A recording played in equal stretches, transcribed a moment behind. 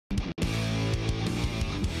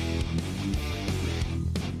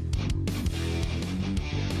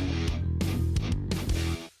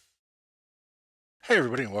Hi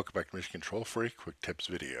everybody and welcome back to Mission Control for a quick tips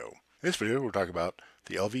video. In this video we're talking about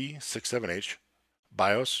the LV67H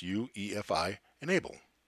BIOS UEFI Enable.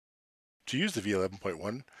 To use the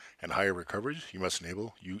V11.1 and higher recoveries, you must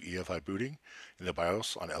enable UEFI booting in the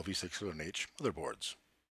BIOS on LV67H motherboards.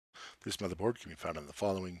 This motherboard can be found on the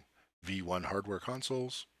following V1 hardware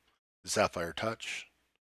consoles: the Sapphire Touch,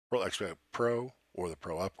 Pearl Expert Pro or the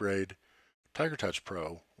Pro Upgrade, Tiger Touch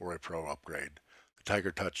Pro or a Pro Upgrade, the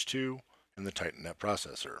Tiger Touch 2, and the Titan Net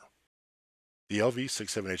processor. The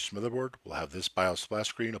LV67H motherboard will have this BIOS splash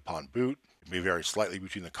screen upon boot. It may vary slightly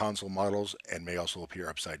between the console models and may also appear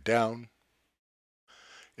upside down.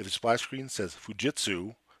 If the splash screen says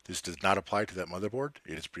Fujitsu, this does not apply to that motherboard.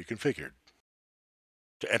 It is pre-configured.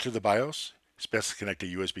 To enter the BIOS, it's best to connect a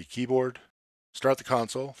USB keyboard. Start the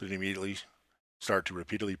console, then immediately start to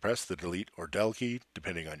repeatedly press the Delete or Del key,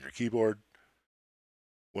 depending on your keyboard.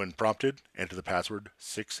 When prompted, enter the password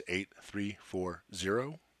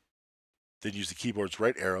 68340. Then use the keyboard's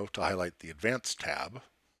right arrow to highlight the Advanced tab.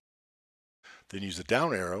 Then use the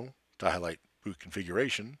down arrow to highlight Boot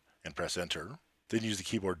Configuration and press Enter. Then use the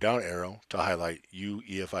keyboard down arrow to highlight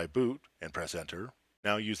UEFI Boot and press Enter.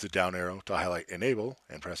 Now use the down arrow to highlight Enable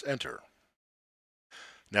and press Enter.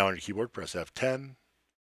 Now on your keyboard, press F10.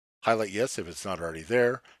 Highlight Yes if it's not already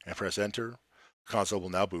there and press Enter. The console will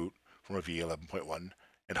now boot from a V11.1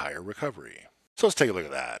 and higher recovery. So let's take a look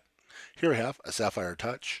at that. Here I have a Sapphire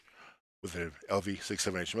Touch with an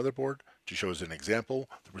LV67H motherboard. To show as an example,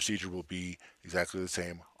 the procedure will be exactly the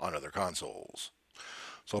same on other consoles.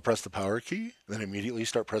 So I'll press the power key, and then immediately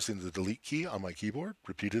start pressing the delete key on my keyboard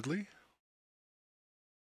repeatedly.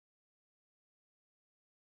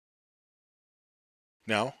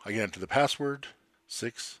 Now I can enter the password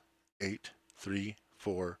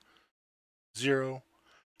 68340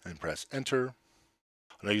 and press Enter.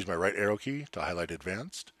 And I use my right arrow key to highlight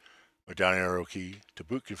Advanced, my down arrow key to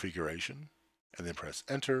Boot Configuration, and then press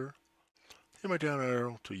Enter, and my down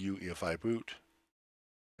arrow to UEFI Boot,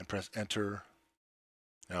 and press Enter.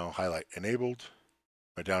 Now highlight Enabled,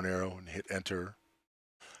 my down arrow, and hit Enter.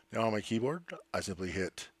 Now on my keyboard, I simply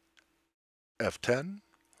hit F10.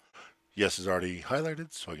 Yes is already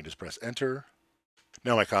highlighted, so I can just press Enter.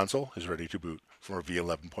 Now my console is ready to boot from a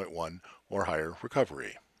V11.1 or higher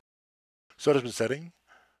recovery. So it has been setting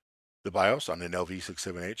the BIOS on an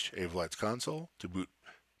LV67H Avolites console to boot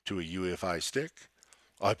to a UEFI stick.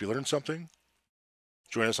 I hope you learned something.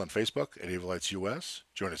 Join us on Facebook at Avolites US.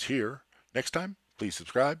 Join us here. Next time, please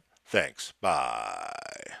subscribe. Thanks. Bye.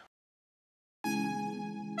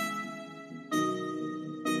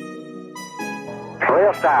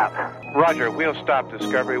 Wheel stop. Roger, wheel stop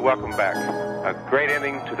Discovery. Welcome back. A great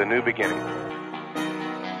ending to the new beginning.